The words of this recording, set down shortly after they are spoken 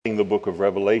The book of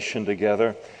Revelation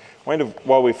together.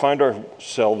 While we find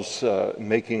ourselves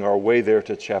making our way there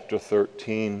to chapter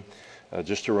 13,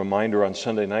 just a reminder, on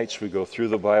Sunday nights we go through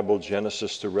the Bible,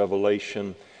 Genesis to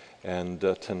Revelation, and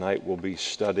tonight we'll be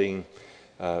studying,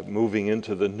 moving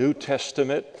into the New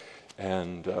Testament,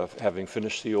 and having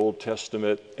finished the Old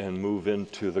Testament, and move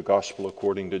into the Gospel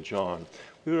according to John.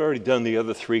 We've already done the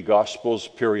other three Gospels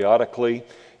periodically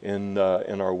in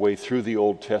our way through the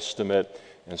Old Testament.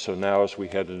 And so now as we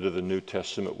head into the New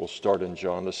Testament, we'll start in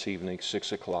John this evening,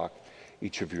 6 o'clock.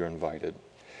 Each of you are invited.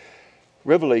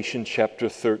 Revelation chapter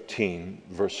 13,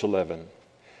 verse 11.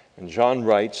 And John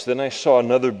writes, "Then I saw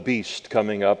another beast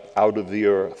coming up out of the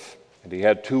earth. And he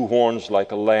had two horns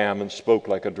like a lamb and spoke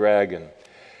like a dragon.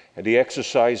 And he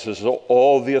exercises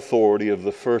all the authority of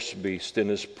the first beast in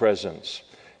his presence,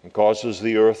 and causes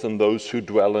the earth and those who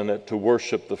dwell in it to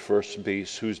worship the first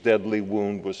beast, whose deadly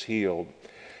wound was healed.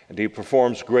 And he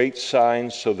performs great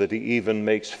signs, so that he even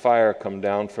makes fire come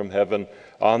down from heaven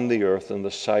on the earth in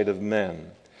the sight of men.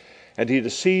 And he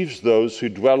deceives those who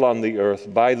dwell on the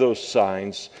earth by those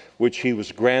signs which he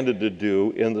was granted to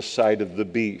do in the sight of the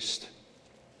beast,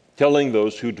 telling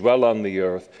those who dwell on the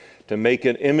earth to make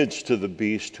an image to the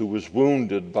beast who was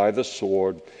wounded by the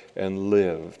sword and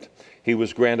lived. He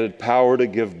was granted power to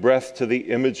give breath to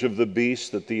the image of the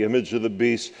beast, that the image of the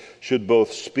beast should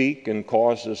both speak and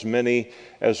cause as many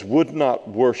as would not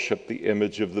worship the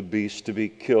image of the beast to be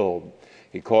killed.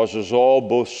 He causes all,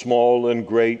 both small and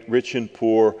great, rich and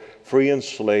poor, free and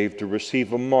slave, to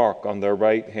receive a mark on their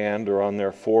right hand or on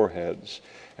their foreheads,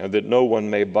 and that no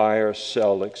one may buy or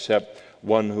sell except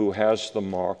one who has the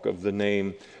mark of the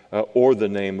name or the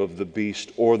name of the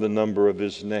beast or the number of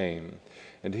his name.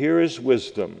 And here is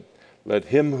wisdom. Let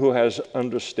him who has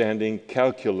understanding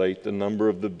calculate the number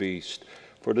of the beast,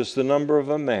 for it is the number of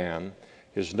a man.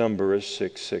 His number is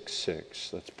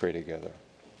 666. Let's pray together.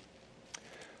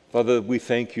 Father, we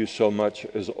thank you so much,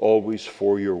 as always,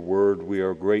 for your word. We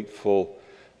are grateful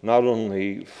not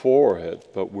only for it,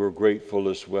 but we're grateful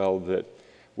as well that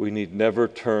we need never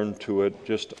turn to it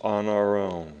just on our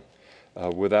own,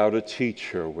 without a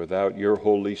teacher, without your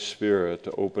Holy Spirit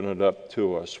to open it up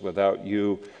to us, without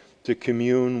you to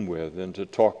commune with and to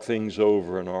talk things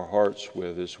over in our hearts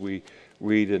with as we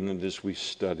read it and as we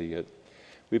study it.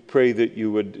 We pray that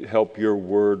you would help your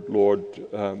word, Lord,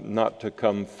 not to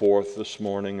come forth this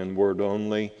morning in word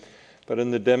only, but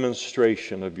in the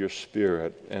demonstration of your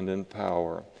Spirit and in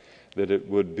power, that it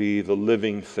would be the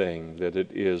living thing that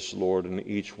it is, Lord, in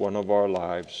each one of our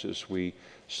lives as we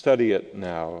study it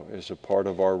now as a part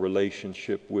of our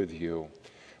relationship with you.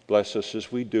 Bless us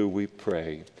as we do, we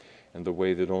pray, in the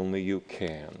way that only you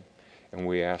can. And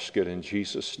we ask it in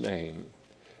Jesus' name.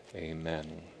 Amen.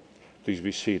 Please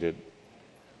be seated.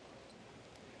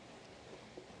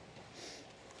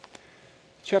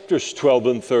 Chapters 12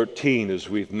 and 13, as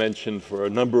we've mentioned for a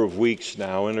number of weeks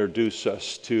now, introduce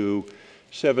us to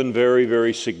seven very,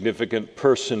 very significant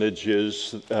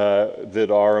personages that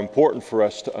are important for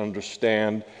us to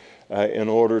understand in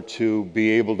order to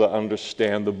be able to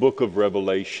understand the book of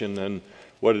Revelation and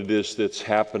what it is that's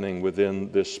happening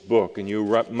within this book. And you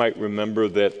might remember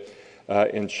that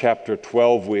in chapter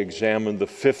 12 we examined the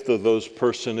fifth of those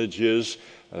personages,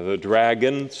 the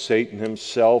dragon, Satan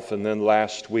himself, and then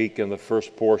last week in the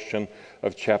first portion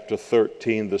of chapter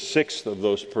 13, the sixth of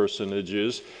those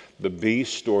personages, the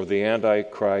beast or the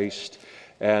Antichrist.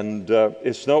 And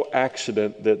it's no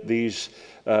accident that these,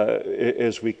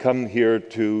 as we come here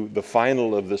to the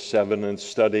final of the seven and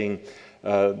studying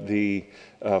the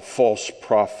false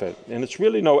prophet. And it's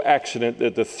really no accident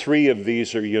that the three of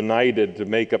these are united to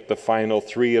make up the final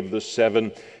three of the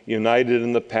seven, united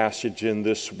in the passage in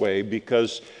this way,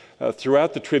 because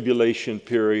throughout the tribulation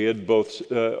period, both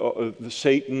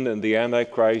Satan and the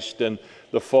Antichrist and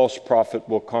the false prophet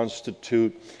will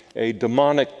constitute a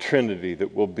demonic trinity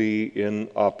that will be in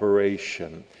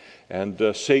operation.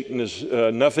 And Satan is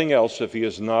nothing else if he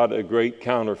is not a great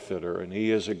counterfeiter, and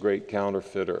he is a great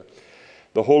counterfeiter.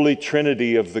 The Holy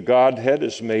Trinity of the Godhead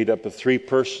is made up of three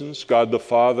persons: God the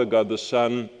Father, God the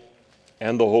Son,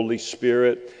 and the Holy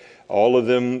Spirit. All of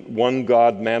them one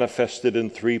God manifested in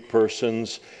three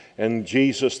persons. And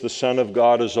Jesus, the Son of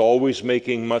God, is always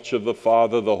making much of the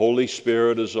Father. The Holy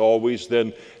Spirit is always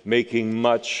then making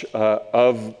much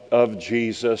of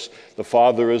Jesus. The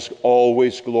Father is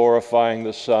always glorifying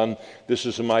the Son. This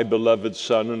is my beloved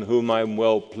Son, in whom I am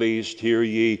well pleased. Hear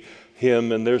ye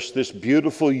him. And there's this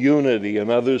beautiful unity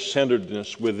and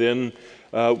other-centeredness within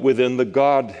the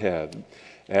Godhead.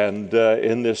 And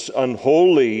in this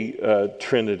unholy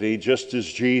Trinity, just as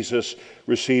Jesus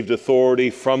received authority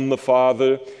from the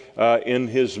Father in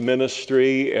his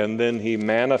ministry, and then he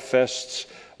manifests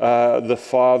the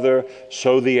Father,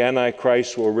 so the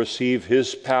Antichrist will receive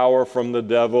his power from the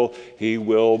devil. He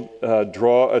will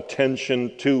draw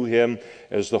attention to him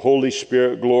as the Holy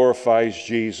Spirit glorifies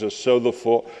Jesus. So the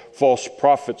false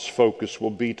prophet's focus will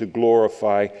be to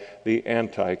glorify the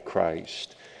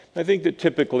Antichrist. I think that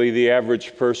typically the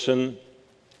average person,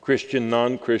 Christian,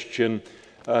 non-Christian,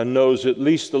 knows at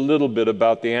least a little bit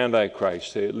about the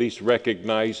Antichrist. They at least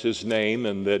recognize his name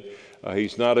and that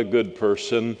he's not a good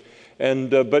person.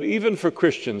 But even for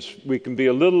Christians, we can be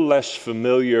a little less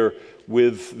familiar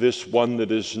with this one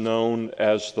that is known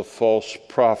as the false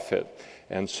prophet.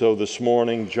 And so this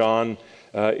morning, John,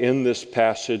 in this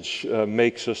passage,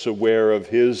 makes us aware of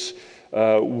his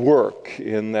work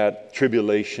in that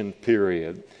tribulation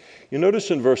period. You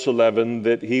notice in verse 11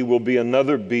 that he will be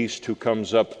another beast who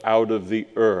comes up out of the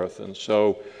earth. And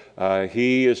so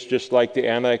he is just like the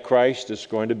Antichrist, is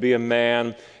going to be a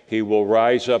man. He will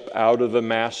rise up out of the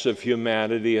mass of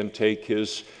humanity and take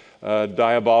his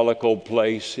diabolical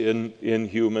place in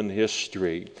human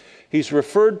history. He's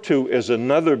referred to as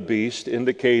another beast,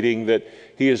 indicating that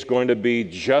he is going to be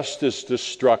just as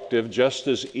destructive, just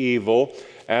as evil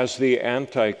as the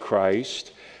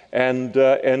Antichrist. And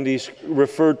he's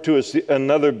referred to as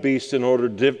another beast in order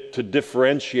to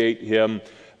differentiate him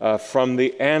from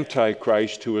the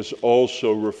Antichrist, who is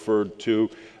also referred to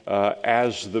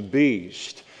as the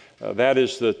beast. That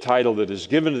is the title that is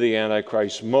given to the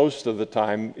Antichrist most of the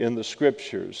time in the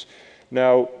Scriptures.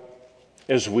 Now,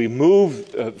 as we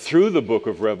move through the book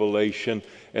of Revelation,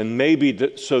 and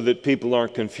maybe so that people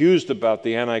aren't confused about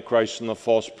the Antichrist and the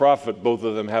false prophet, both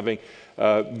of them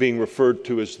being referred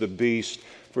to as the beast,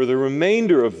 for the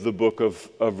remainder of the book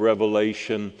of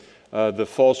Revelation, the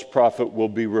false prophet will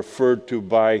be referred to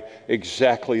by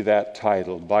exactly that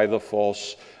title, by the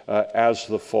as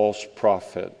the false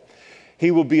prophet. He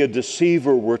will be a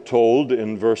deceiver, we're told,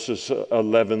 in verses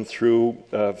 11 through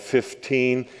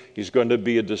 15. He's going to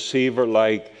be a deceiver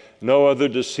like no other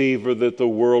deceiver that the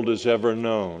world has ever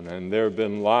known. And there have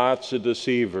been lots of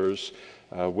deceivers,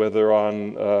 whether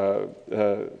on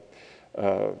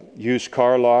used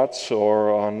car lots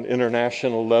or on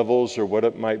international levels or what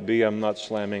it might be. I'm not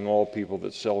slamming all people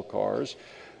that sell cars,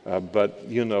 but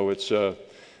you know,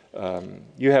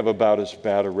 you have about as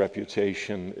bad a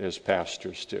reputation as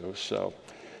pastors do, so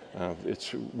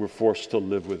we're forced to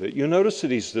live with it. You notice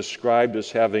that he's described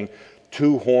as having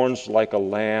two horns like a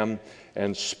lamb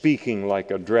and speaking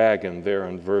like a dragon there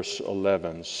in verse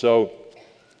 11. So,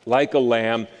 like a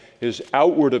lamb, his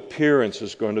outward appearance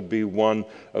is going to be one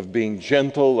of being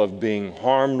gentle, of being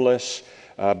harmless,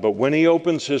 but when he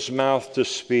opens his mouth to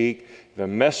speak, the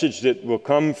message that will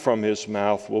come from his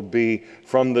mouth will be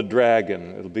from the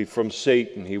dragon. It'll be from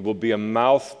Satan. He will be a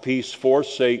mouthpiece for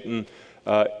Satan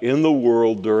in the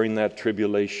world during that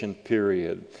tribulation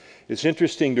period. It's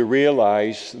interesting to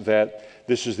realize that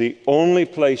this is the only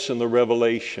place in the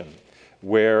Revelation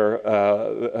where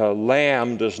a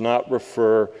lamb does not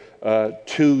refer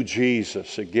to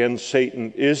Jesus. Again,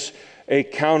 Satan is a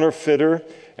counterfeiter,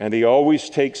 and he always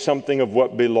takes something of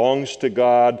what belongs to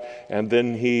God, and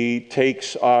then he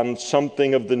takes on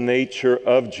something of the nature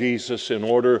of Jesus in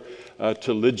order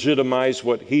to legitimize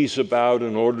what he's about,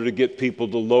 in order to get people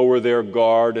to lower their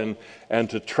guard and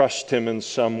to trust him in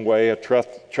some way, a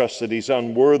trust that he's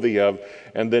unworthy of,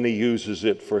 and then he uses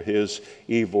it for his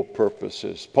evil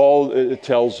purposes. Paul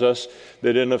tells us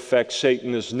that in effect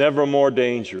Satan is never more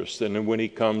dangerous than when he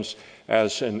comes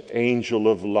as an angel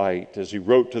of light, as he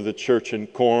wrote to the church in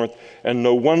Corinth. And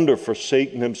no wonder, for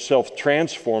Satan himself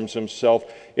transforms himself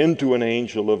into an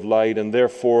angel of light, and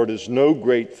therefore it is no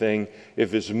great thing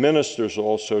if his ministers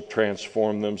also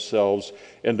transform themselves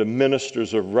into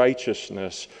ministers of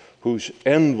righteousness, whose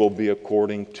end will be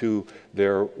according to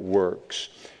their works.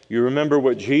 You remember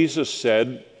what Jesus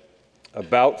said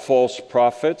about false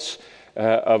prophets,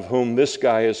 of whom this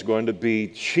guy is going to be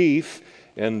chief,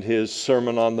 in his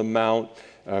Sermon on the Mount,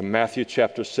 Matthew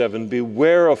chapter 7,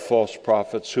 beware of false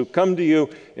prophets who come to you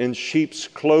in sheep's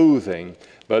clothing,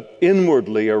 but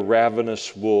inwardly are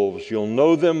ravenous wolves. You'll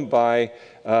know them by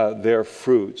their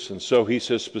fruits. And so he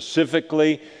says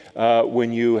specifically,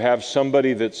 when you have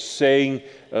somebody that's saying,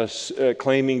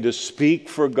 claiming to speak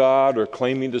for God or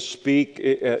claiming to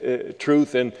speak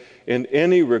truth in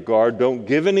any regard, don't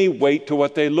give any weight to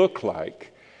what they look like.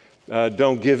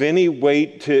 Don't give any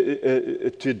weight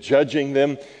to judging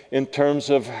them in terms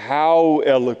of how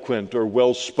eloquent or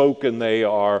well-spoken they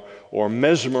are or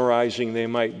mesmerizing they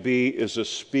might be as a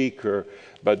speaker,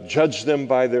 but judge them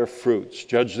by their fruits.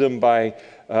 Judge them by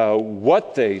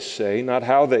what they say, not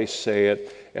how they say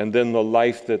it, and then the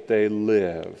life that they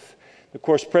live. Of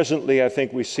course, presently I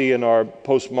think we see in our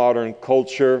postmodern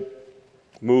culture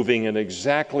moving in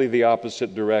exactly the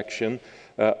opposite direction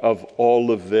of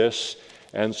all of this.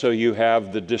 And so you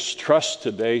have the distrust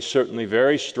today, certainly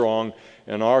very strong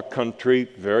in our country,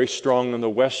 very strong in the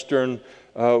Western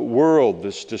world,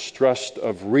 this distrust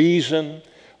of reason,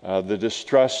 the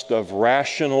distrust of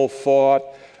rational thought,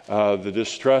 the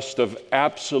distrust of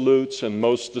absolutes, and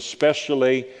most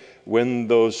especially when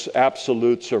those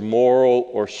absolutes are moral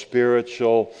or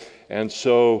spiritual. And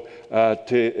so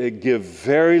to give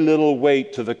very little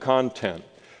weight to the content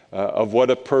of what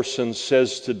a person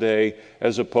says today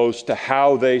as opposed to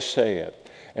how they say it.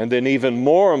 And then even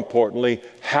more importantly,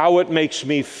 how it makes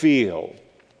me feel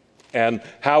and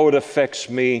how it affects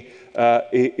me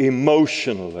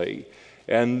emotionally.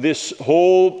 And this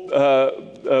whole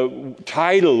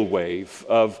tidal wave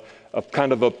of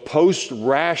kind of a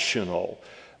post-rational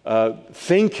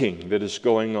thinking that is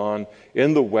going on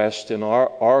in the West, in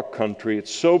our country,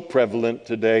 it's so prevalent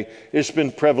today. It's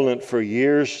been prevalent for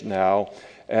years now,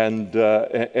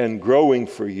 and growing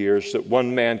for years, that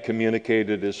one man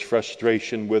communicated his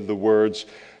frustration with the words,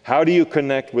 "How do you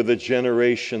connect with a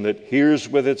generation that hears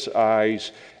with its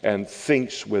eyes and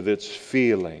thinks with its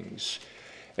feelings?"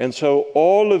 And so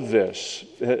all of this,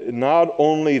 not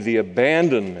only the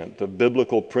abandonment of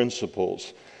biblical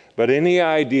principles, but any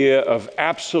idea of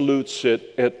absolutes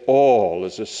at all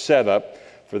is a setup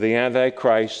for the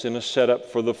Antichrist and a setup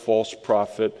for the false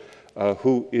prophet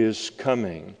who is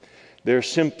coming. There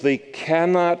simply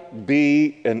cannot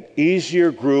be an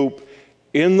easier group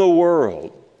in the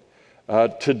world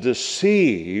to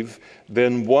deceive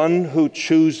than one who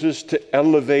chooses to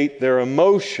elevate their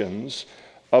emotions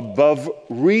above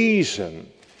reason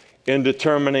in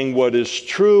determining what is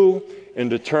true, in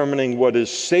determining what is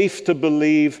safe to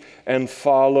believe and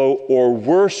follow, or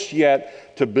worse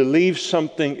yet, to believe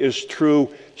something is true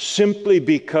simply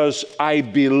because I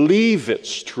believe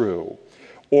it's true,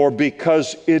 or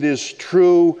because it is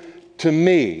true to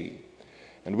me.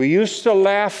 And we used to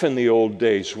laugh in the old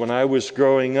days when I was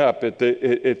growing up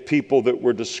at people that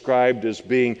were described as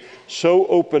being so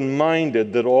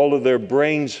open-minded that all of their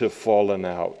brains have fallen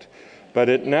out. But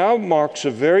it now marks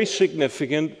a very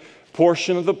significant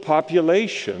portion of the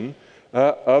population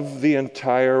of the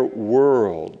entire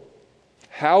world.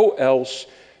 How else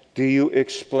do you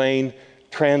explain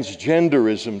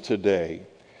transgenderism today?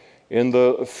 In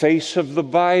the face of the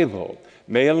Bible,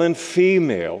 male and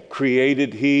female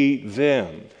created he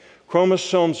them.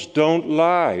 Chromosomes don't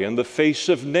lie in the face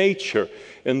of nature,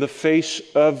 in the face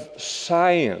of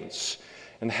science.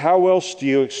 And how else do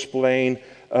you explain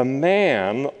a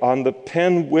man on the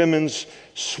Penn women's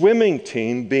swimming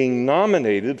team being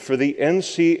nominated for the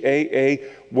NCAA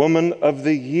Woman of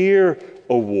the Year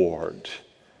award?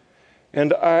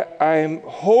 And I'm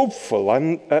hopeful,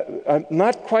 I'm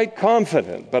not quite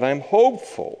confident, but I'm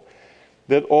hopeful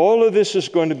that all of this is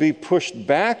going to be pushed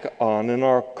back on in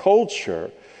our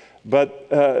culture, but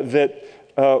that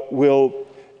will,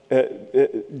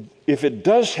 if it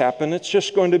does happen, it's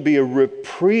just going to be a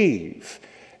reprieve.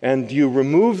 And you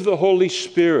remove the Holy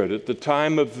Spirit at the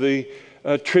time of the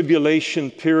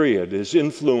tribulation period, his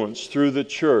influence through the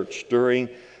church during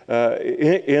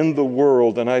in the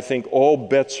world, and I think all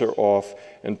bets are off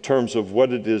in terms of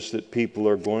what it is that people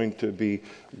are going to be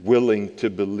willing to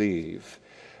believe.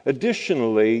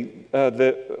 Additionally,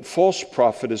 the false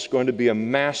prophet is going to be a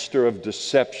master of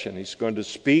deception. He's going to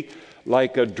speak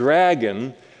like a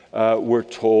dragon, we're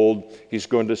told. He's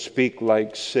going to speak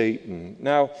like Satan.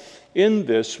 Now, in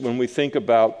this, when we think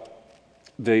about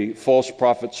the false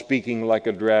prophet speaking like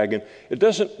a dragon, it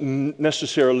doesn't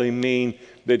necessarily mean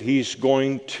that he's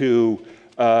going to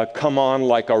come on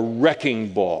like a wrecking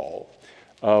ball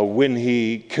when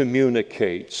he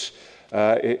communicates.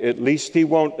 At least he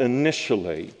won't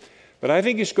initially. But I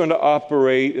think he's going to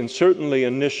operate, and certainly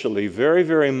initially, very,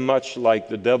 very much like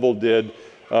the devil did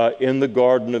in the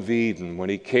Garden of Eden when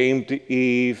he came to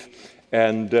Eve,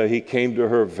 and he came to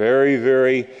her very,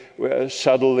 very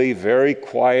subtly, very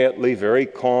quietly, very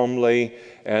calmly.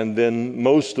 And then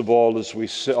most of all, as we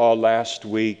saw last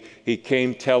week, he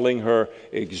came telling her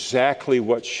exactly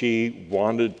what she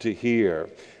wanted to hear.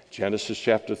 Genesis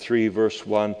chapter 3, verse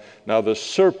 1, "Now the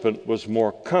serpent was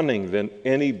more cunning than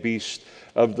any beast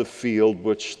of the field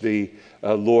which the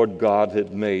Lord God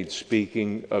had made,"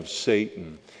 speaking of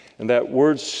Satan. And that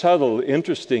word subtle,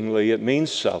 interestingly, it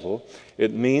means subtle,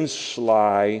 it means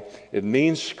sly, it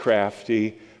means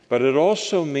crafty, but it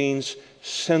also means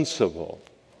sensible.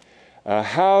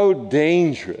 How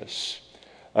dangerous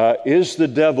is the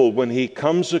devil when he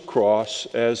comes across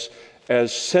as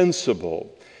sensible.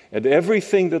 And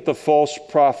everything that the false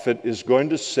prophet is going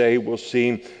to say will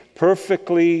seem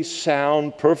perfectly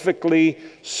sound, perfectly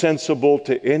sensible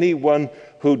to anyone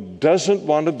who doesn't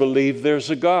want to believe there's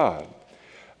a God,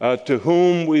 to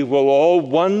whom we will all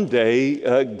one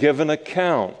day give an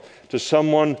account, to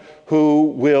someone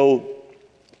who will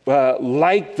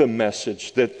like the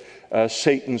message that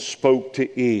Satan spoke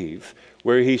to Eve,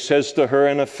 where he says to her,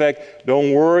 in effect,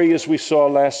 don't worry, as we saw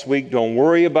last week, don't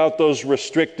worry about those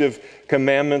restrictive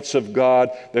commandments of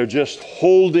God. They're just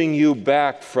holding you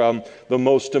back from the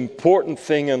most important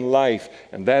thing in life,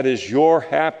 and that is your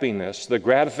happiness, the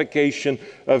gratification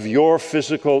of your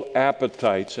physical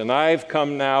appetites. And I've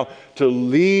come now to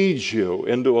lead you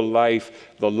into a life,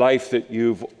 the life that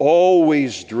you've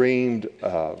always dreamed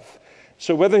of.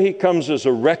 So whether he comes as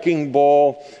a wrecking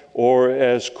ball or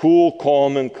as cool,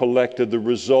 calm, and collected, the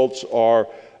results are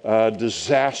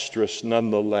disastrous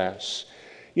nonetheless.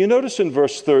 You notice in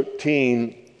verse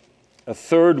 13, a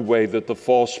third way that the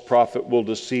false prophet will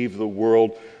deceive the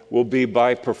world will be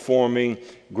by performing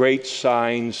great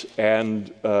signs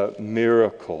and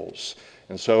miracles.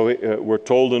 And so we're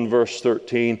told in verse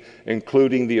 13,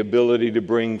 including the ability to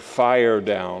bring fire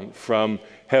down from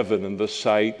heaven in the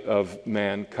sight of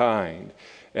mankind.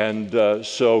 And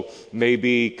so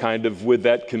maybe kind of with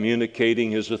that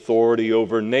communicating his authority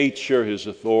over nature, his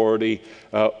authority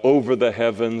over the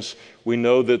heavens. We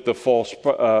know that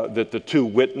that the two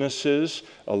witnesses,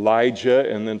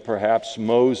 Elijah and then perhaps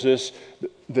Moses,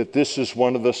 that this is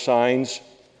one of the signs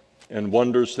and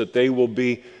wonders that they will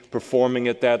be performing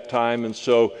at that time. And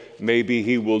so maybe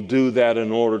he will do that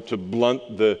in order to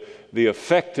blunt the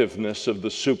effectiveness of the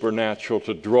supernatural,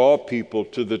 to draw people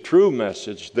to the true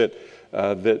message that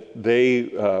they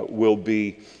will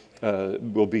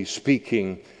be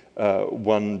speaking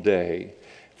one day.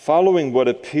 Following what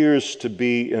appears to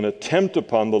be an attempt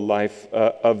upon the life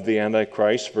of the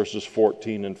Antichrist, verses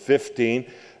 14 and 15,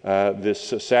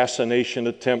 this assassination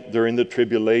attempt during the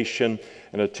tribulation,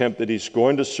 an attempt that he's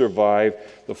going to survive,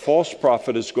 the false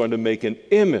prophet is going to make an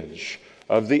image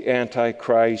of the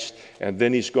Antichrist, and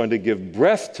then he's going to give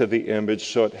breath to the image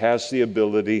so it has the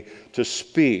ability to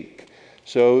speak.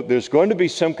 So there's going to be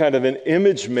some kind of an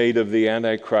image made of the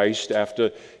Antichrist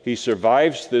after he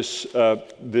survives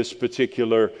this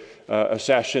particular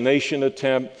assassination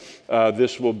attempt.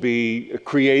 This will be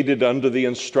created under the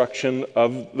instruction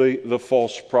of the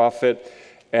false prophet,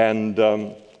 and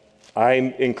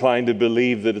I'm inclined to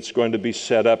believe that it's going to be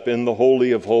set up in the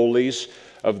Holy of Holies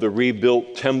of the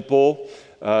rebuilt temple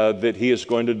that he is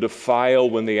going to defile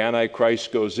when the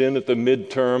Antichrist goes in at the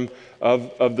midterm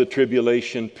of the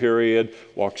tribulation period,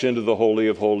 walks into the Holy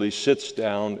of Holies, sits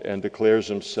down, and declares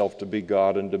himself to be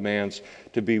God and demands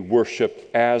to be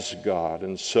worshiped as God.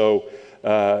 And so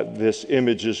this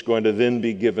image is going to then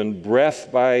be given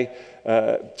breath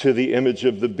to the image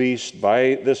of the beast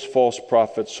by this false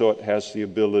prophet, so it has the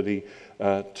ability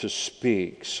to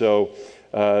speak. So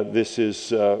this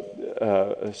is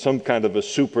some kind of a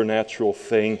supernatural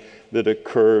thing that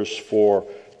occurs for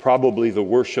probably the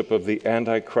worship of the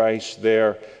Antichrist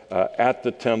there at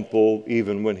the temple,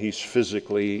 even when he's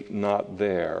physically not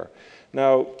there.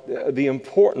 Now, the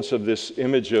importance of this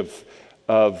image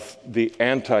of the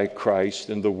Antichrist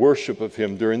and the worship of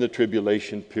him during the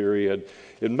tribulation period,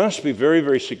 it must be very,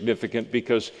 very significant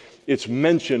because it's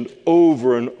mentioned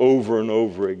over and over and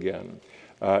over again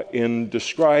in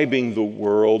describing the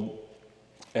world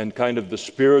and kind of the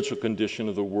spiritual condition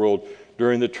of the world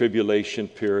during the tribulation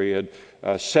period.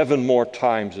 7 more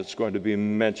times it's going to be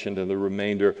mentioned in the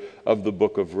remainder of the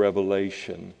book of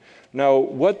Revelation. Now,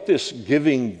 what this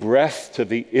giving breath to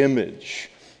the image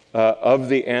of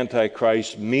the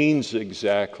Antichrist means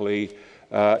exactly,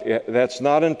 that's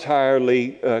not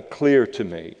entirely clear to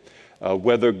me.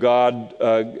 Whether God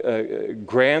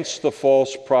grants the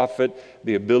false prophet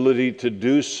the ability to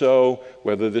do so,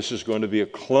 whether this is going to be a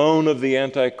clone of the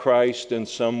Antichrist in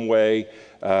some way,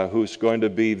 who's going to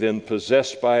be then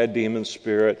possessed by a demon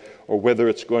spirit, or whether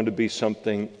it's going to be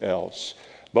something else.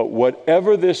 But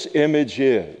whatever this image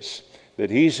is that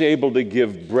he's able to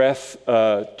give breath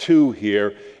to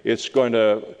here, it's going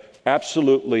to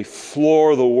absolutely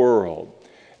floor the world.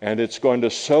 And it's going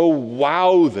to so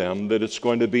wow them that it's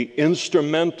going to be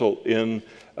instrumental in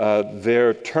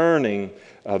their turning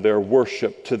their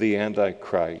worship to the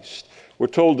Antichrist. We're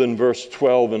told in verse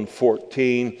 12 and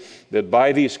 14 that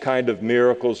by these kind of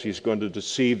miracles, he's going to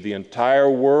deceive the entire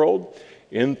world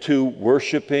into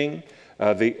worshiping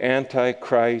the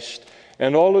Antichrist.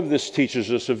 And all of this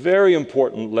teaches us a very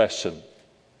important lesson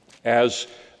as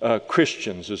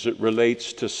Christians as it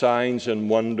relates to signs and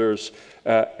wonders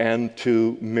and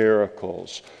to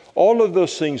miracles. All of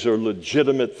those things are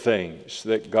legitimate things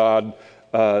that God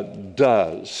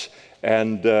does.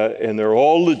 And they're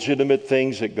all legitimate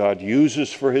things that God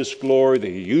uses for His glory, that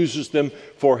He uses them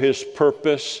for His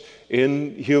purpose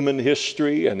in human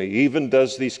history, and He even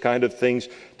does these kind of things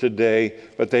today.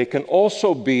 But they can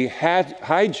also be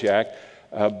hijacked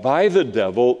by the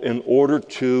devil in order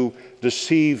to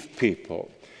deceive people.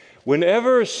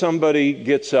 Whenever somebody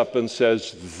gets up and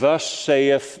says, "Thus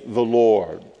saith the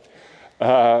Lord,"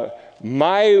 I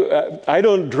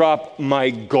don't drop my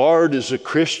guard as a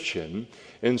Christian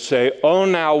and say, "Oh,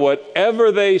 now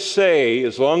whatever they say,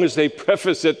 as long as they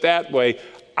preface it that way,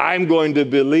 I'm going to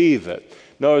believe it."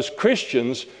 No, as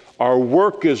Christians, our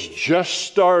work is just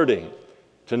starting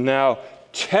to now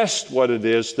test what it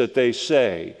is that they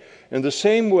say. In the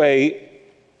same way,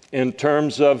 in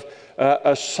terms of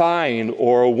a sign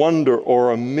or a wonder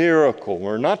or a miracle,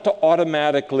 we're not to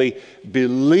automatically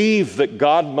believe that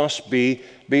God must be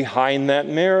behind that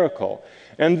miracle.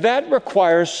 And that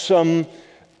requires some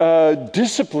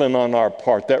discipline on our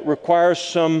part. That requires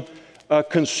some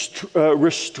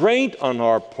restraint on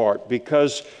our part,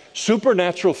 because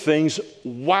supernatural things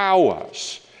wow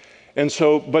us. And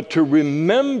so, but to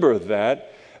remember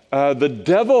that the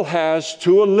devil has,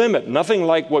 to a limit, nothing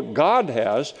like what God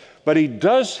has, but he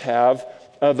does have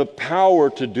the power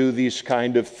to do these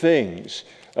kind of things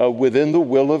within the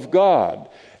will of God.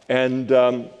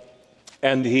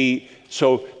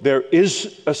 So there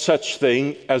is a such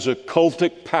thing as a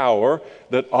cultic power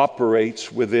that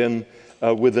operates within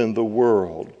the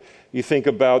world. You think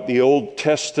about the Old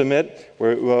Testament,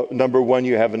 where, number one,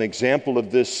 you have an example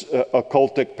of this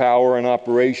occultic power in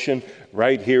operation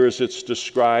right here as it's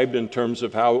described in terms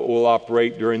of how it will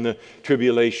operate during the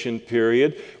tribulation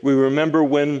period. We remember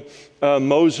when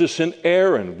Moses and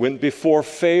Aaron went before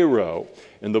Pharaoh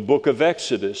in the book of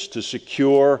Exodus to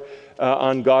secure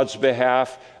on God's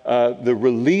behalf the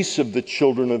release of the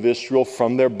children of Israel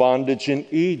from their bondage in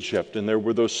Egypt. And there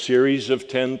were those series of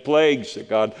 10 plagues that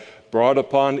God brought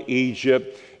upon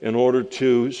Egypt in order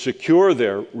to secure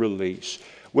their release.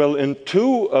 Well, in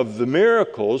two of the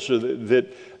miracles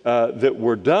that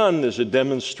were done as a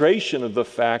demonstration of the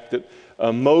fact that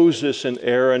Moses and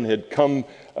Aaron had come,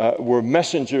 were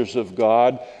messengers of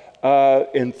God,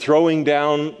 in throwing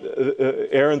down,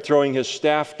 Aaron throwing his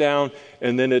staff down,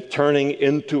 and then it turning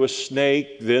into a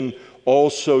snake, then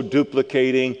also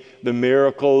duplicating the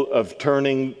miracle of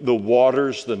turning the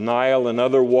waters, the Nile and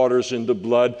other waters, into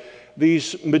blood.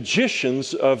 These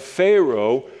magicians of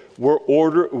Pharaoh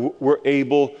were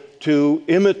able to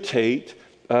imitate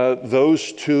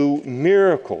those two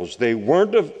miracles. They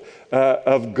weren't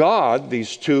of God,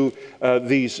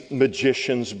 these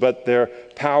magicians, but their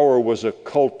power was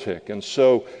occultic. And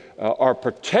so our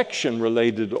protection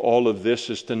related to all of this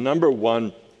is to, number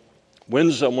one,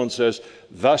 when someone says,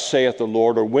 "Thus saith the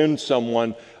Lord," or when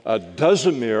someone does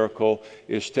a miracle,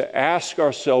 is to ask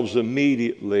ourselves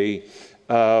immediately,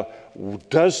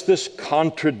 does this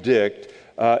contradict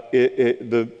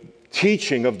the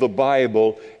teaching of the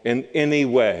Bible in any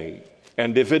way?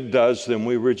 And if it does, then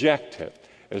we reject it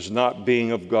as not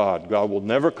being of God. God will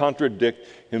never contradict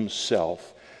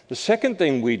Himself. The second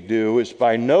thing we do is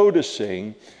by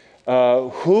noticing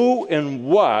who and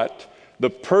what the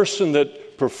person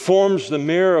that performs the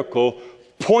miracle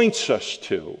points us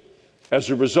to as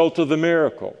a result of the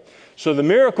miracle. So the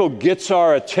miracle gets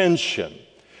our attention.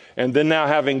 And then now,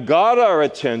 having got our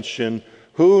attention,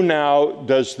 who now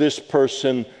does this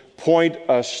person point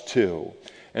us to?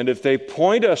 And if they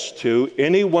point us to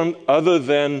anyone other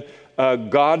than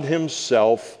God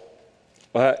Himself,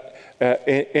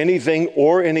 anything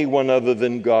or anyone other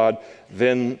than God,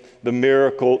 then the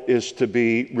miracle is to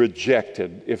be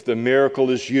rejected. If the miracle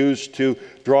is used to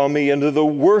draw me into the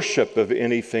worship of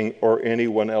anything or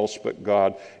anyone else but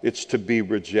God, it's to be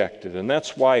rejected. And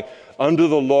that's why under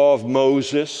the law of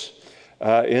Moses,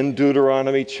 in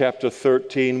Deuteronomy chapter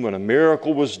 13, when a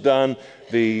miracle was done,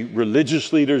 the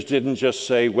religious leaders didn't just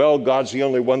say, "Well, God's the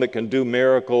only one that can do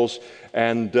miracles,"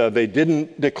 and they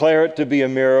didn't declare it to be a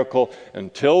miracle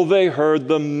until they heard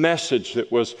the message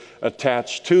that was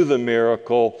attached to the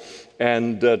miracle,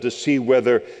 and to see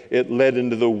whether it led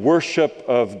into the worship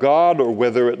of God or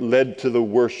whether it led to the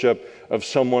worship of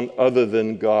someone other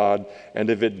than God. And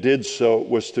if it did so, it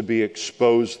was to be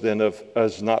exposed then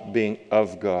as not being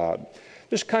of God.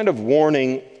 This kind of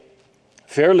warning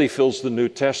fairly fills the New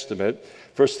Testament.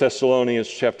 1 Thessalonians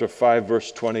chapter 5,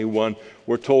 verse 21,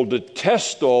 we're told to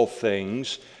test all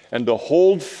things and to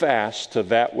hold fast to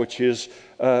that which is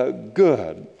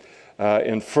good.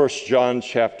 In 1 John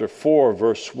chapter 4,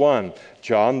 verse 1,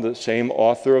 John, the same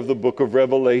author of the book of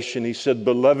Revelation, he said,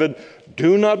 "Beloved,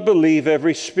 do not believe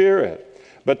every spirit,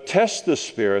 but test the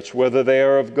spirits whether they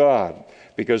are of God,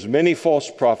 because many false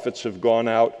prophets have gone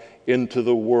out into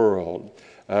the world.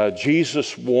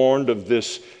 Jesus warned of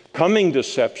this coming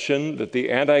deception that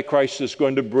the Antichrist is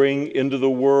going to bring into the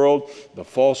world, the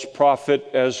false prophet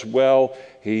as well.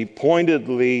 He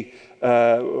pointedly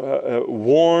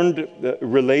warned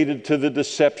related to the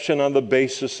deception on the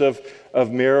basis of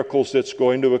miracles that's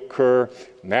going to occur.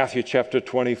 Matthew chapter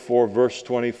 24, verse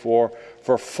 24,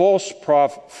 for false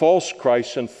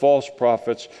Christs and false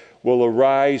prophets will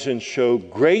arise and show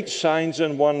great signs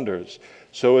and wonders,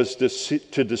 so as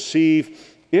to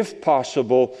deceive, if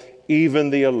possible,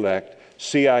 even the elect.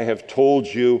 See, I have told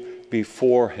you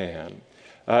beforehand.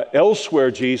 Elsewhere,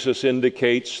 Jesus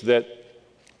indicates that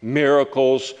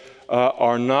miracles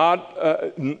are not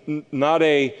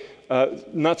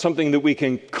something that we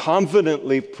can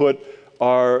confidently put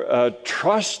our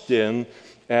trust in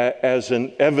as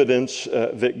an evidence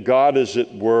that God is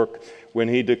at work. When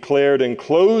he declared in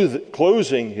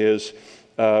closing his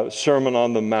Sermon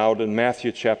on the Mount in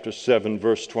Matthew chapter 7,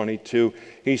 verse 22,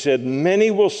 he said, many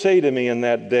will say to me in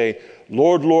that day,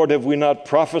 Lord, Lord, have we not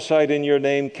prophesied in your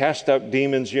name, cast out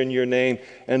demons in your name,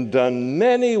 and done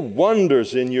many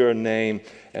wonders in your name?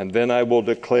 And then I will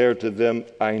declare to them,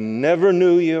 I never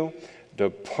knew you.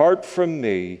 Depart from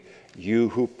me, you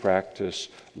who practice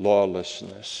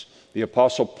lawlessness. The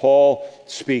Apostle Paul,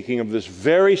 speaking of this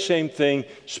very same thing,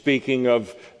 speaking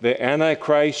of the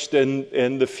Antichrist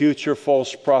and the future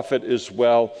false prophet as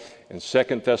well, in 2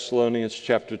 Thessalonians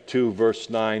chapter 2, verse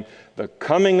 9, the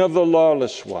coming of the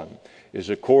lawless one is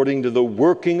according to the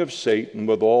working of Satan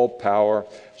with all power,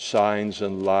 signs,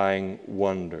 and lying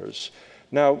wonders.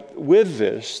 Now, with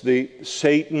this, the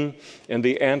Satan and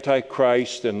the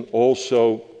Antichrist and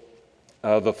also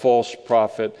the false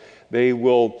prophet, they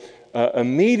will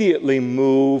immediately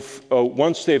move,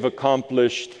 once they've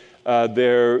accomplished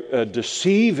their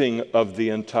deceiving of the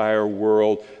entire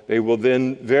world, they will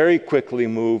then very quickly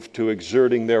move to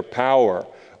exerting their power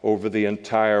over the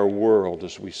entire world,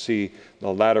 as we see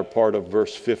the latter part of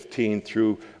verse 15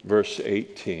 through verse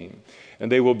 18.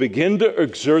 And they will begin to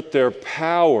exert their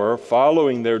power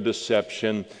following their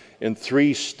deception in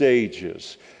three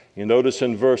stages. You notice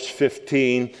in verse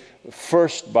 15,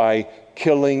 first by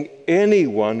killing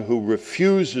anyone who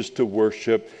refuses to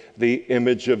worship the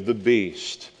image of the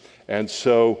beast. And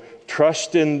so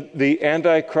trust in the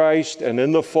Antichrist and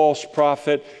in the false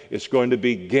prophet is going to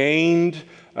be gained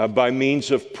by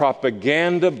means of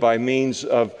propaganda, by means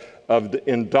of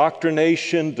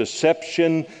indoctrination,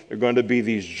 deception. There are going to be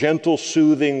these gentle,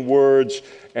 soothing words.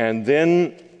 And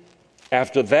then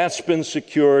after that's been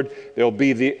secured, there'll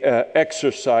be the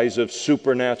exercise of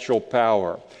supernatural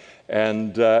power.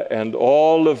 And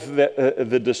all of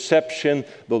the deception,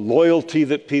 the loyalty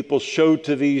that people show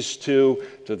to these two,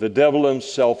 to the devil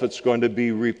himself, it's going to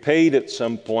be repaid at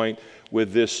some point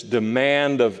with this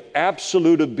demand of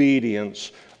absolute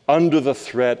obedience under the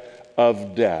threat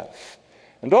of death.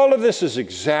 And all of this is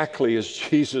exactly as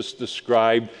Jesus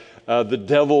described the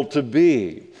devil to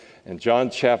be. In John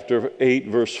chapter 8,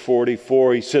 verse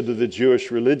 44, he said to the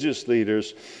Jewish religious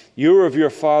leaders, "You are of your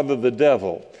father the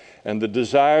devil, and the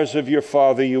desires of your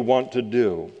father you want to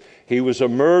do. He was a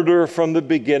murderer from the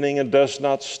beginning and does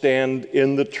not stand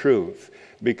in the truth,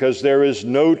 because there is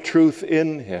no truth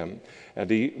in him. And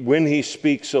when he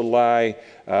speaks a lie,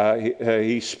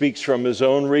 he speaks from his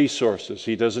own resources.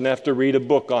 He doesn't have to read a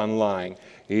book on lying.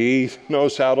 He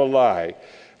knows how to lie,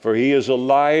 for he is a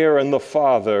liar and the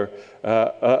father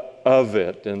of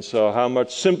it." And so how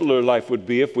much simpler life would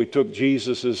be if we took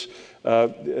Jesus'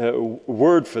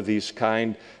 word for these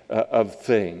kind of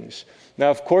things. Now,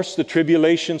 of course, the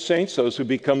tribulation saints, those who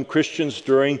become Christians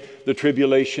during the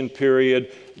tribulation period,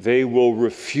 they will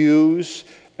refuse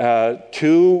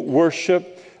to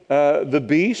worship the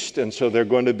beast, and so they're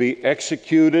going to be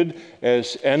executed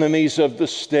as enemies of the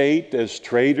state, as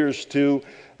traitors to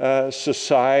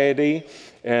society.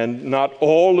 And not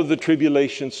all of the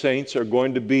tribulation saints are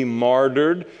going to be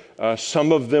martyred.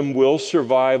 Some of them will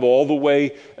survive all the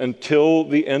way until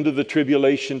the end of the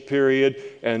tribulation period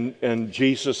and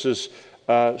Jesus'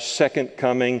 second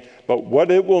coming. But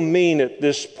what it will mean at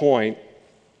this point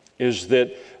is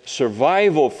that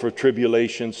survival for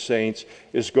tribulation saints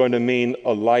is going to mean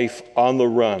a life on the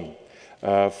run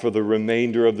for the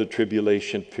remainder of the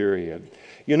tribulation period.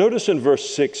 You notice in verse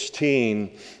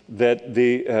 16 that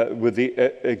with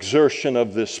the exertion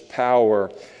of this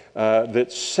power,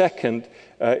 that second,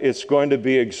 it's going to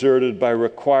be exerted by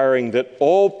requiring that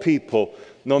all people,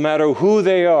 no matter who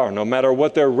they are, no matter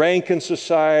what their rank in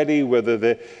society, whether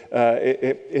the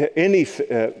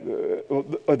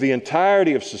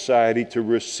entirety of society, to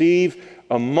receive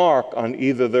a mark on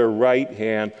either their right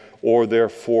hand or their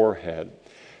forehead.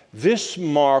 This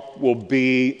mark will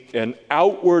be an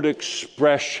outward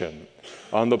expression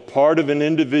on the part of an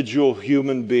individual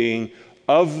human being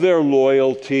of their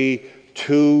loyalty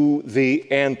to the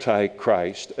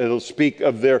Antichrist. It'll speak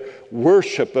of their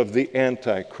worship of the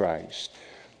Antichrist.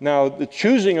 Now, the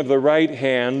choosing of the right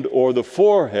hand or the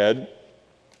forehead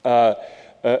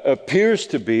appears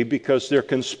to be because they're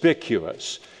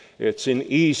conspicuous. It's an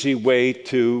easy way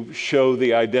to show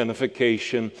the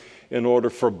identification in order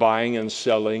for buying and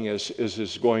selling as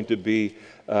is going to be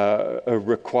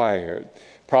required.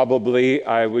 Probably,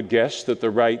 I would guess that the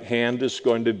right hand is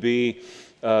going to be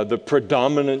the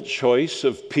predominant choice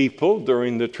of people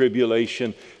during the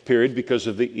tribulation period because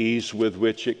of the ease with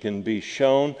which it can be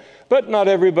shown. But not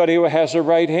everybody has a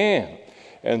right hand.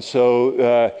 And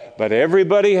so, but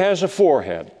everybody has a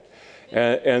forehead.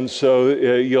 And so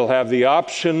you'll have the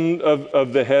option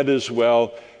of the head as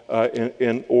well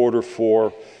in order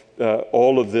for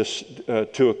all of this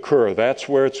to occur. That's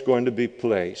where it's going to be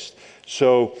placed.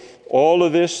 So all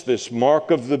of this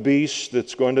mark of the beast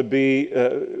that's going to be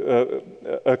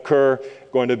occur,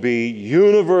 going to be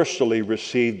universally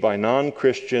received by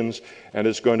non-Christians and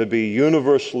is going to be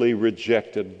universally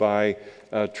rejected by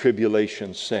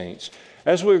tribulation saints.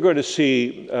 As we're going to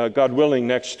see, God willing,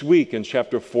 next week in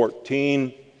chapter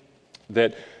 14,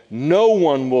 that no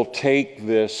one will take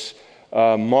this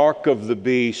mark of the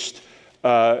beast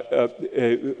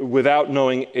without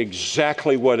knowing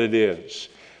exactly what it is.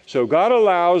 So God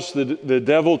allows the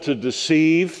devil to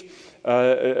deceive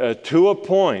to a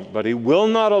point, but he will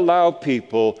not allow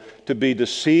people to be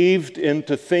deceived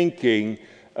into thinking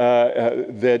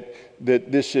that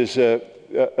this is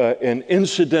an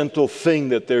incidental thing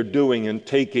that they're doing in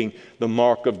taking the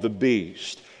mark of the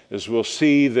beast. As we'll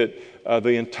see that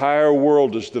the entire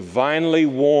world is divinely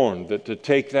warned that to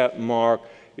take that mark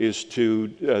is to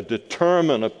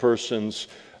determine a person's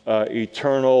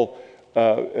eternal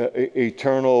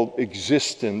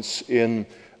existence in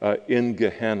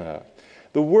Gehenna.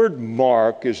 The word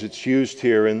mark, as it's used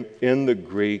here in the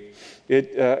Greek,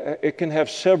 it can have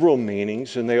several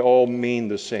meanings, and they all mean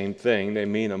the same thing. They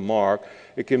mean a mark.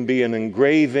 It can be an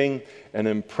engraving, an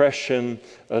impression,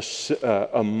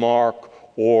 a mark,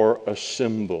 or a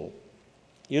symbol.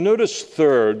 You notice,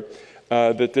 third,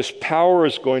 that this power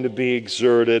is going to be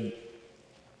exerted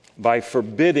by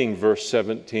forbidding, verse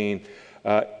 17,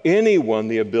 anyone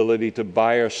the ability to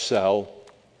buy or sell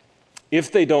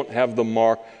if they don't have the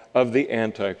mark of the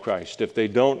Antichrist, if they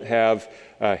don't have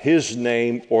his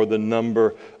name or the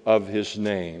number of his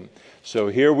name. So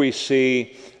here we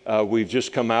see we've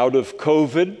just come out of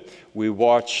COVID. We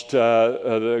watched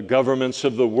the governments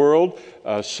of the world,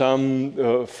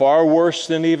 some far worse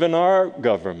than even our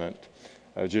government.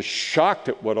 Just shocked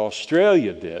at what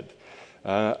Australia did.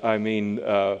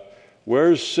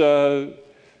 Where's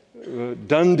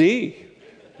Dundee?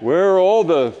 Where are all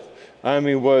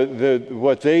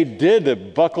what they did to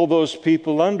buckle those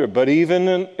people under? But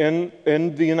even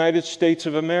in the United States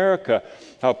of America,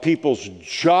 how people's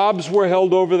jobs were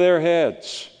held over their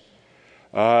heads.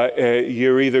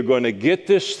 You're either going to get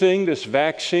this thing, this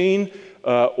vaccine,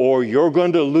 or you're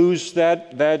going to lose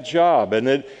that job.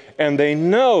 And they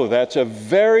know that's a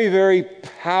very, very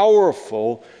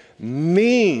powerful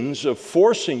means of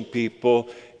forcing people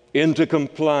into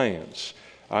compliance.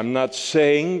 I'm not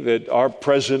saying that our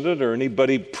president or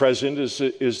anybody present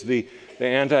is the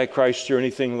Antichrist or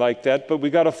anything like that, but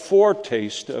we got a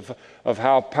foretaste of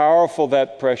how powerful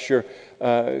that pressure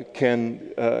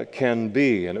can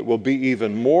be, and it will be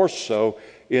even more so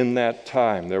in that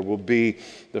time. There will be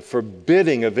the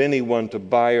forbidding of anyone to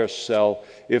buy or sell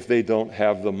if they don't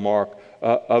have the mark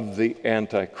of the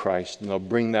Antichrist, and they'll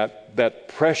bring that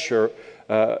pressure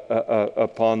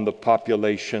upon the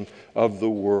population of the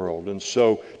world. And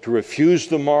so to refuse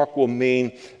the mark will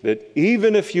mean that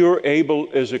even if you're able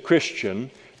as a Christian,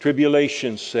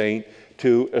 tribulation saint,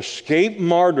 to escape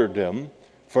martyrdom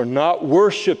for not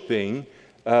worshiping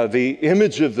the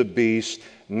image of the beast,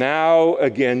 now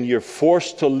again you're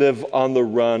forced to live on the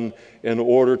run in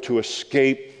order to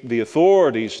escape the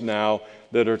authorities now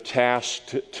that are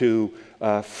tasked to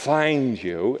find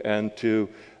you and to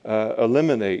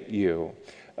eliminate you.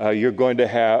 You're going to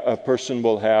have, a person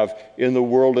will have in the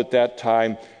world at that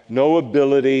time no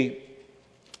ability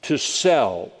to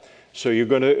sell. So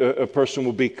a person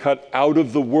will be cut out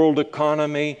of the world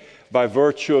economy by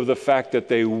virtue of the fact that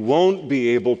they won't be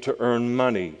able to earn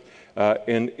money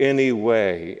in any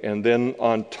way. And then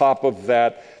on top of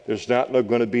that, there's not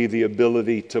going to be the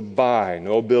ability to buy,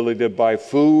 no ability to buy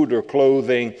food or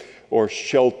clothing or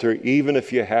shelter, even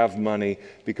if you have money,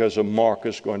 because a mark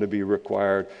is going to be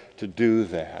required to do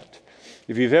that.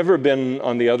 If you've ever been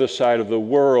on the other side of the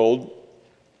world,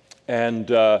 and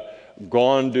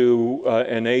gone to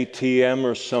an ATM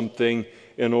or something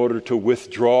in order to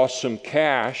withdraw some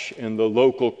cash in the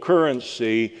local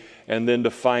currency, and then to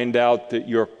find out that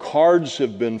your cards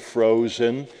have been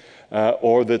frozen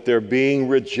or that they're being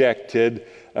rejected,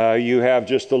 you have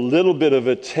just a little bit of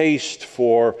a taste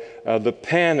for the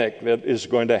panic that is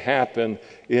going to happen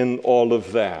in all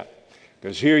of that.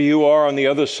 Because here you are on the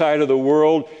other side of the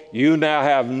world, you now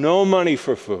have no money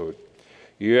for food.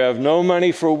 You have no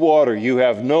money for water. You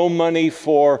have no money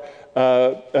for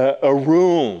a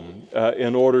room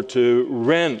in order to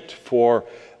rent for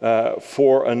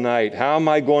a night. How am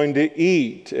I going to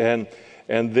eat? And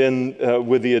then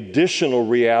with the additional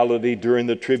reality during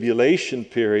the tribulation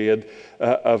period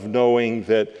of knowing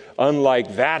that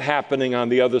unlike that happening on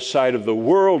the other side of the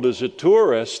world as a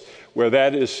tourist, where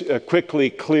that is quickly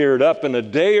cleared up in a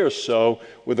day or so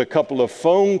with a couple of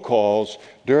phone calls,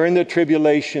 during the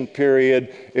tribulation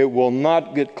period, it will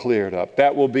not get cleared up.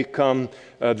 That will become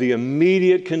the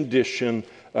immediate condition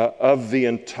of the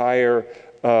entire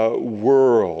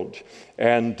world.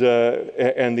 And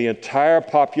the entire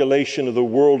population of the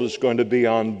world is going to be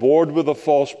on board with a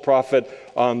false prophet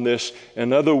on this.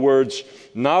 In other words,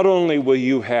 not only will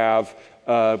you have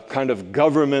kind of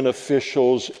government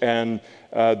officials and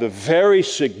the very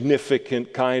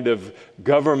significant kind of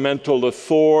governmental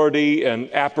authority and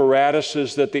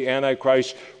apparatuses that the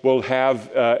Antichrist will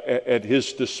have at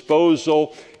his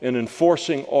disposal in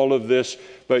enforcing all of this,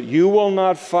 but you will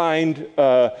not find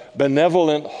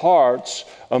benevolent hearts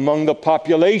among the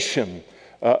population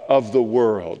of the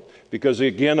world, because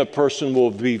again, a person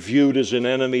will be viewed as an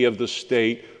enemy of the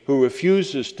state who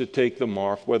refuses to take the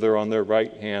mark, whether on their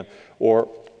right hand or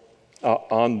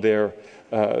on their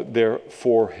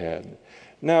forehead.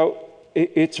 Now,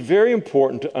 it's very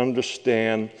important to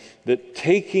understand that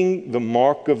taking the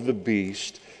mark of the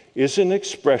beast is an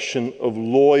expression of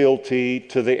loyalty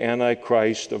to the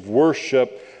Antichrist, of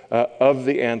worship of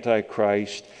the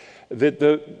Antichrist. But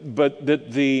the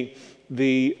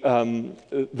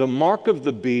mark of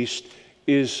the beast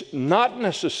is not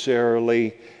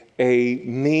necessarily a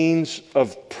means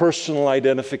of personal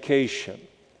identification.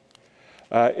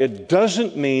 It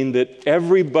doesn't mean that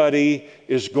everybody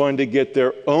is going to get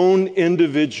their own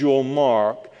individual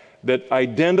mark that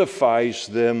identifies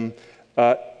them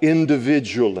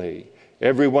individually.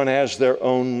 Everyone has their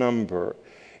own number.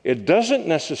 It doesn't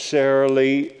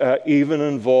necessarily even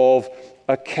involve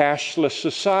a cashless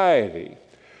society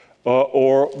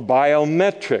or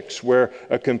biometrics, where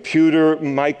a computer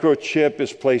microchip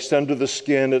is placed under the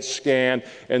skin, it's scanned,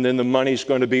 and then the money's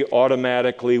going to be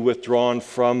automatically withdrawn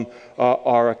from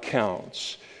our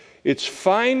accounts. It's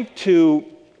fine to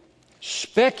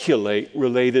speculate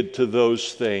related to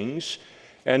those things,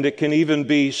 and it can even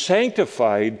be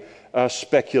sanctified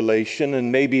speculation,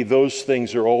 and maybe those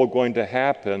things are all going to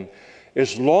happen,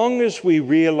 as long as we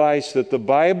realize that the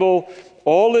Bible,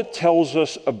 all it tells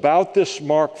us about this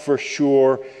mark for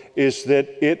sure is that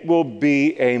it will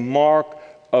be a mark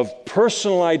of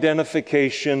personal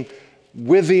identification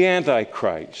with the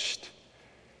Antichrist.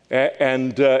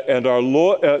 And their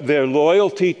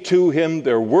loyalty to him,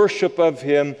 their worship of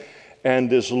him,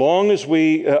 and as long as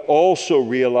we also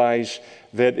realize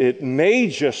that it may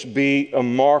just be a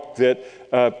mark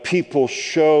that people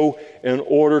show in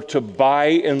order to buy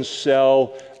and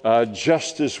sell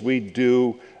just as we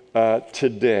do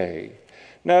today.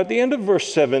 Now, at the end of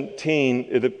verse 17,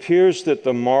 it appears that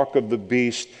the mark of the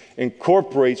beast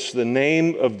incorporates the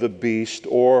name of the beast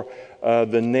or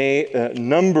the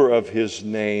number of his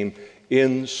name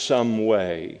in some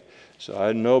way.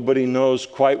 So nobody knows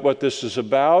quite what this is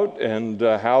about and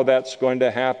how that's going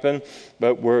to happen,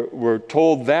 but we're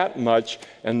told that much,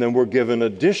 and then we're given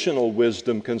additional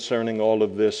wisdom concerning all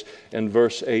of this in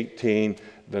verse 18.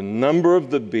 The number of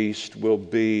the beast will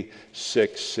be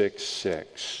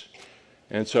 666.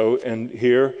 And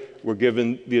here we're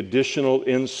given the additional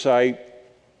insight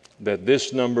that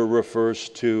this number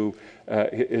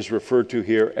is referred to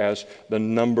here as the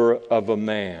number of a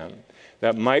man.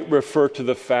 That might refer to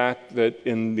the fact that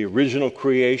in the original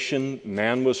creation,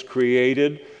 man was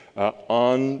created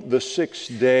on the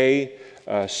sixth day.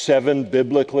 7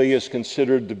 biblically is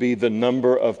considered to be the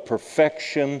number of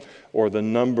perfection or the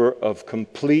number of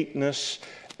completeness.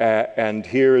 And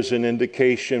here is an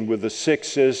indication with the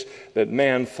 6s that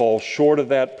man falls short of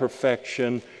that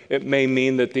perfection. It may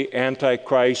mean that the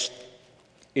Antichrist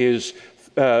is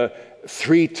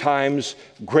 3 times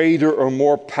greater or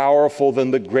more powerful than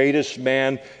the greatest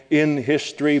man in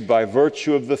history by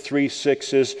virtue of the 3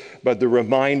 6s, but the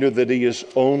reminder that he is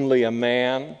only a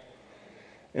man.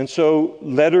 And so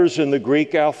letters in the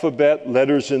Greek alphabet,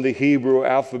 letters in the Hebrew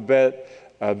alphabet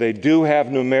They do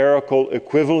have numerical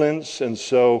equivalents, and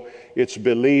so it's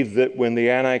believed that when the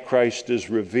Antichrist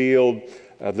is revealed,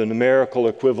 the numerical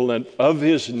equivalent of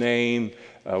his name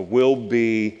will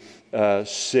be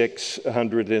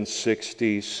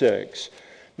 666.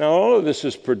 Now, all of this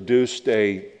has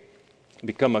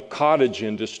become a cottage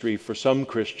industry for some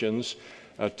Christians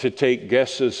to take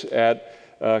guesses at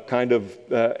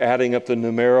adding up the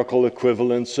numerical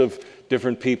equivalents of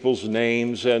different people's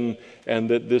names, and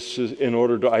that this is in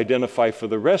order to identify for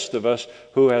the rest of us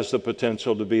who has the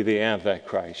potential to be the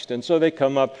Antichrist. And so they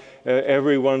come up,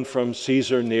 everyone from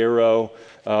Caesar Nero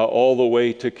all the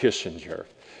way to Kissinger.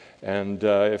 And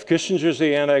if Kissinger's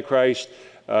the Antichrist,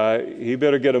 he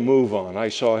better get a move on. I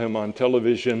saw him on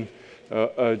television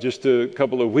just a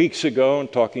couple of weeks ago and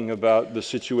talking about the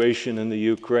situation in the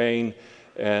Ukraine,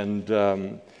 and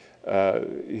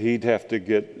he'd have to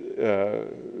get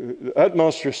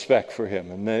utmost respect for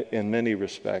him in many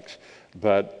respects.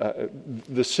 But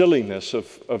the silliness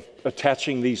of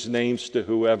attaching these names to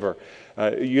whoever.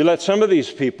 You let some of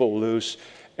these people loose,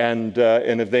 and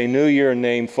if they knew your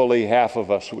name fully, half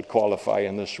of us would qualify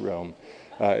in this room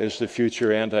as the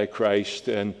future Antichrist,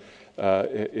 and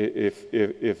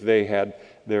if they had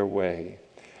their way.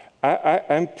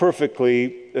 I'm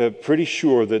pretty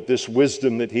sure that this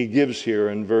wisdom that he gives here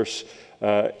in verse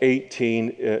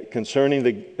 18 concerning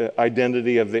the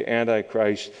identity of the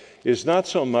Antichrist is not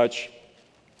so much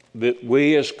that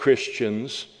we as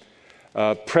Christians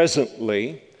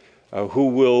presently, who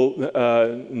will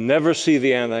never see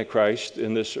the Antichrist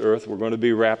in this earth, we're going to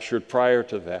be raptured prior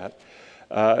to that,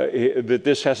 that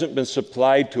this hasn't been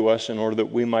supplied to us in order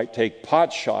that we might take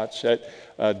pot shots at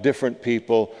different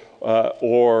people,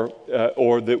 or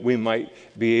that we might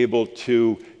be able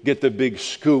to get the big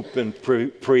scoop and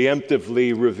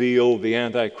preemptively reveal the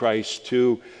Antichrist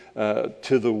to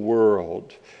the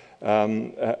world.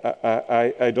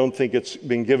 I don't think it's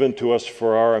been given to us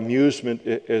for our amusement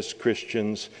as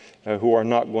Christians who are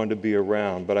not going to be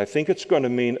around, but I think it's going to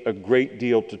mean a great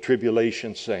deal to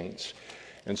tribulation saints.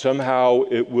 And somehow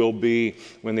it will be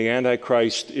when the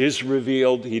Antichrist is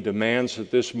revealed, he demands that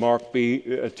this mark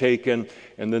be taken,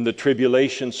 and then the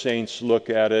tribulation saints look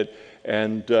at it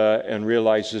and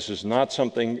realize this is not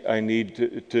something I need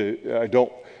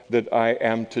that I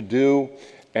am to do.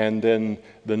 And then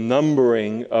the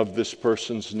numbering of this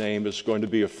person's name is going to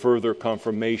be a further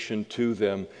confirmation to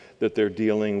them that they're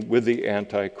dealing with the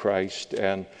Antichrist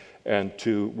and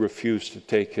to refuse to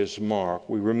take his mark.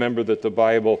 We remember that the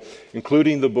Bible,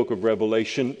 including the book of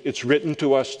Revelation, it's written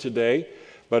to us today,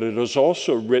 but it is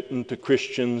also written to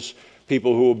Christians,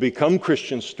 people who will become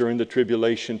Christians during the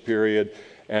tribulation period.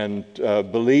 And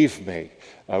believe me,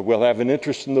 we'll have an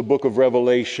interest in the book of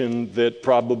Revelation that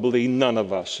probably none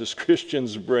of us as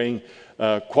Christians bring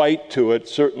quite to it,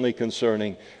 certainly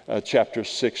concerning chapters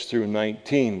 6 through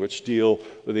 19, which deal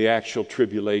with the actual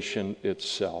tribulation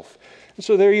itself. And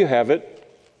so there you have it.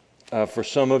 For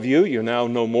some of you, you now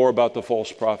know more about the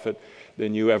false prophet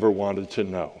than you ever wanted to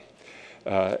know.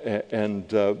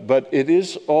 But it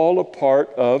is all a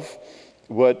part of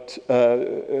what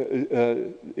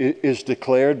is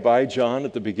declared by John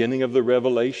at the beginning of the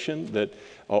Revelation, that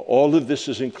all of this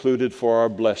is included for our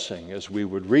blessing as we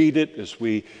would read it, as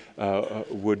we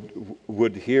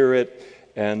would hear it,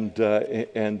 and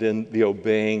in the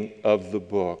obeying of the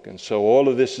book. And so all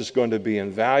of this is going to be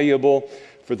invaluable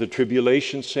for the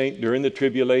tribulation saint during the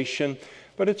tribulation,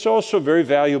 but it's also very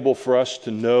valuable for us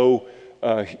to know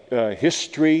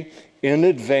history in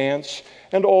advance,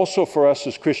 and also for us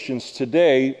as Christians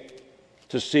today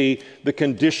to see the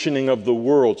conditioning of the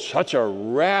world, such a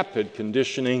rapid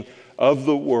conditioning of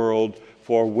the world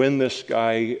for when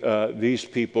these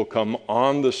people come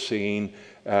on the scene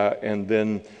and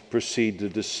then proceed to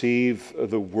deceive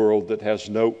the world that has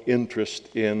no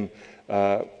interest in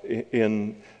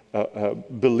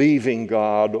believing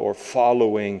God or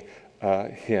following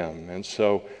Him. And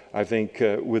so I think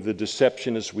with the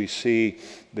deception, as we see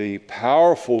the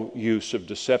powerful use of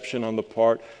deception on the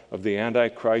part of the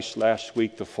Antichrist last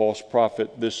week, the false prophet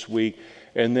this week,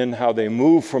 and then how they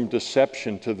move from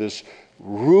deception to this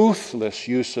ruthless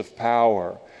use of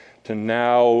power to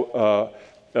now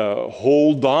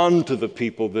hold on to the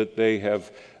people that they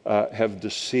have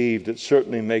deceived. It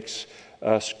certainly makes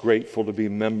us grateful to be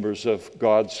members of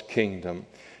God's kingdom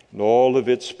and all of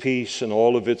its peace and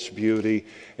all of its beauty.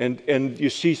 And you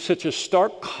see such a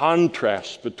stark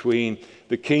contrast between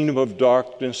the kingdom of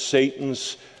darkness,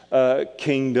 Satan's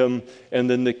kingdom, and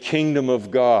then the kingdom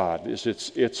of God as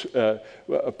it's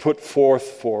put forth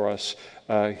for us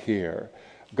here.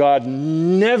 God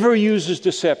never uses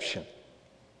deception,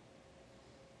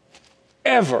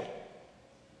 ever.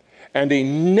 And he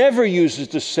never uses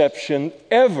deception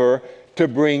ever to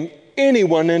bring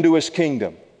anyone into his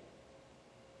kingdom.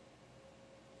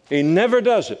 He never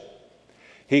does it.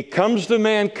 He comes to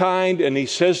mankind and he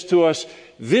says to us,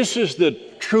 this is the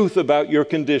truth about your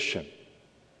condition.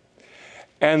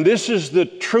 And this is the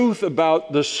truth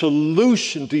about the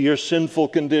solution to your sinful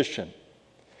condition.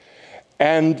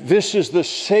 And this is the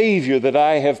Savior that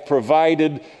I have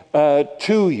provided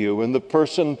to you in the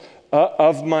person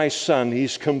of my Son.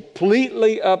 He's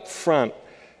completely upfront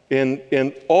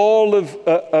in all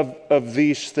of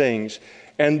these things.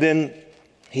 And then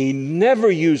he never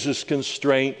uses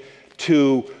constraint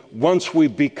to, once we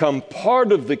become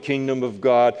part of the kingdom of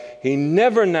God, he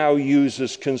never now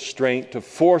uses constraint to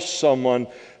force someone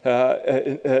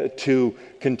to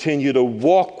continue to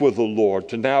walk with the Lord,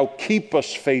 to now keep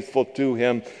us faithful to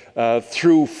him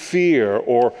through fear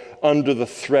or under the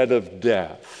threat of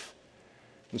death.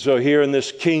 And so here in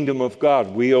this kingdom of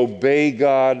God, we obey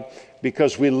God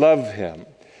because we love him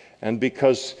and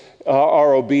because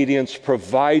our obedience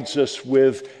provides us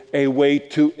with a way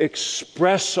to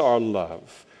express our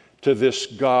love to this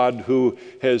God who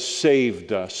has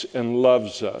saved us and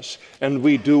loves us. And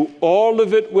we do all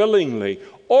of it willingly,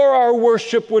 or our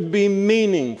worship would be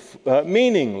meaningless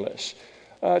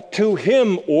to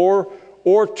him or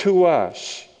to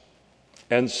us.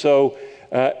 And so,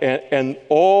 and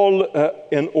all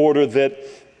in order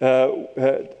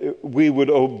that we would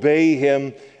obey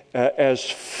him as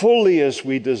fully as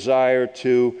we desire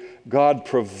to. God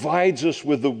provides us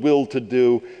with the will to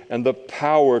do and the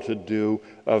power to do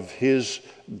of his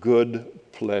good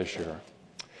pleasure.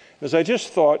 As I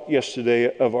just thought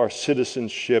yesterday of our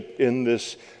citizenship in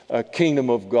this kingdom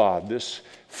of God, this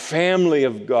family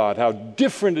of God, how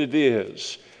different it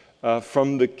is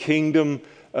from the kingdom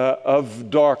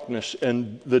of darkness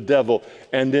and the devil.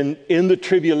 And in the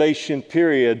tribulation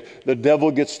period, the devil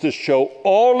gets to show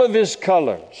all of his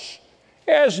colors.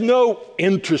 He has no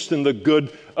interest in the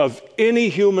good of any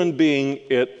human being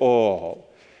at all.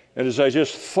 And as I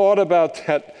just thought about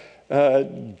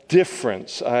that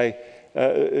difference,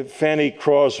 Fanny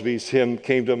Crosby's hymn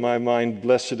came to my mind,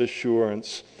 Blessed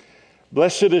Assurance.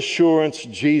 Blessed assurance,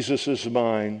 Jesus is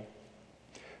mine.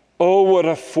 Oh, what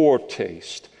a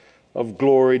foretaste of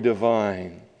glory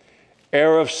divine.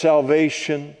 Heir of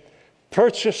salvation,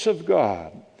 purchase of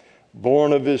God,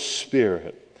 born of his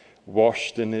Spirit,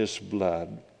 washed in his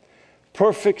blood.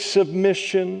 Perfect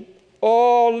submission,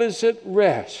 all is at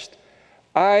rest.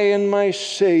 I and my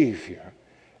Savior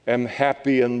am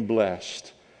happy and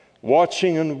blessed,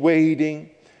 watching and waiting,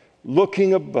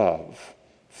 looking above,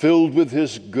 filled with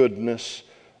his goodness,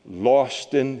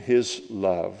 lost in his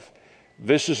love.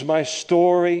 This is my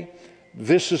story,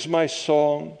 this is my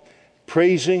song,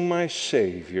 praising my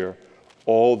Savior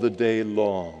all the day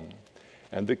long.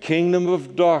 And the kingdom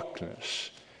of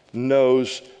darkness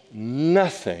knows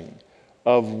nothing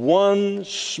of one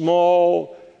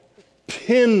small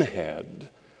pinhead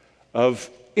of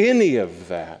any of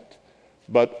that,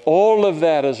 but all of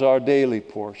that is our daily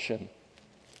portion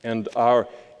and our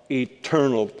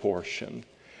eternal portion.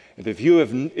 And if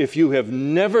you have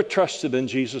never trusted in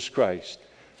Jesus Christ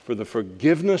for the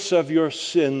forgiveness of your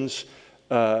sins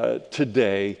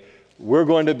today, we're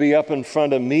going to be up in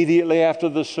front immediately after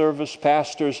the service,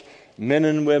 pastors, men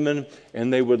and women,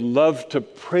 and they would love to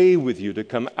pray with you to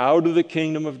come out of the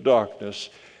kingdom of darkness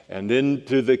and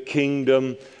into the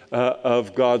kingdom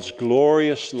of God's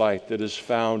glorious light that is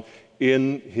found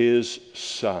in his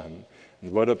Son.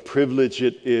 And what a privilege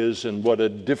it is, and what a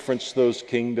difference those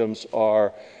kingdoms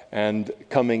are. And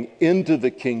coming into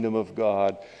the kingdom of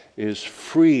God is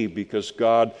free because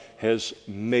God has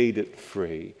made it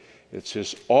free. It's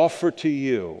his offer to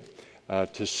you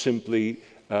to simply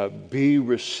be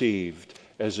received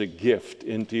as a gift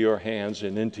into your hands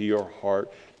and into your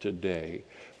heart today.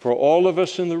 For all of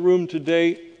us in the room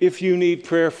today, if you need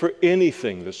prayer for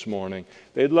anything this morning,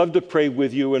 they'd love to pray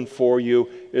with you and for you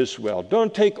as well.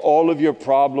 Don't take all of your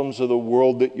problems of the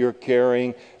world that you're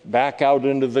carrying back out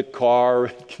into the car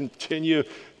and continue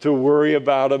to worry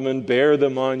about them and bear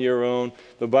them on your own.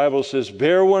 The Bible says,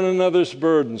 bear one another's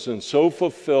burdens and so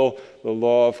fulfill the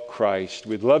law of Christ.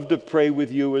 We'd love to pray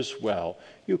with you as well.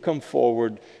 You come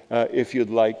forward if you'd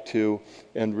like to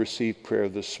and receive prayer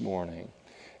this morning.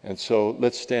 And so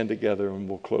let's stand together and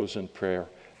we'll close in prayer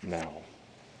now.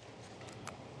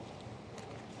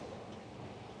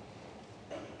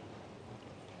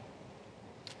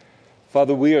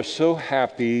 Father, we are so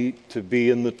happy to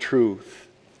be in the truth.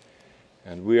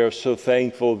 And we are so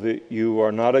thankful that you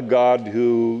are not a God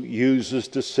who uses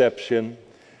deception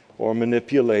or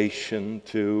manipulation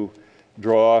to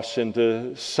draw us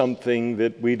into something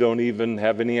that we don't even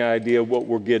have any idea what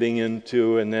we're getting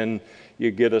into, and then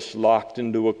you get us locked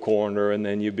into a corner, and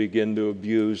then you begin to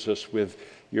abuse us with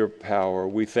your power.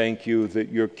 We thank you that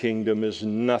your kingdom is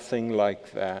nothing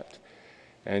like that,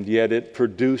 and yet it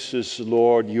produces,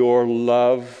 Lord, your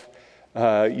love.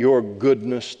 Your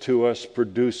goodness to us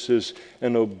produces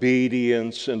an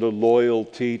obedience and a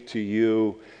loyalty to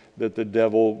you that the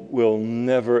devil will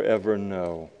never, ever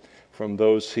know from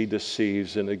those he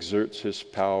deceives and exerts his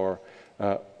power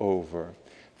over.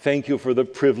 Thank you for the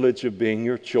privilege of being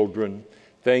your children.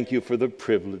 Thank you for the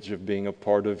privilege of being a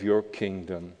part of your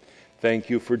kingdom. Thank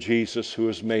you for Jesus, who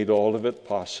has made all of it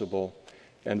possible.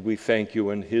 And we thank you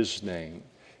in his name.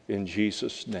 In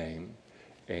Jesus' name,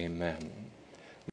 amen.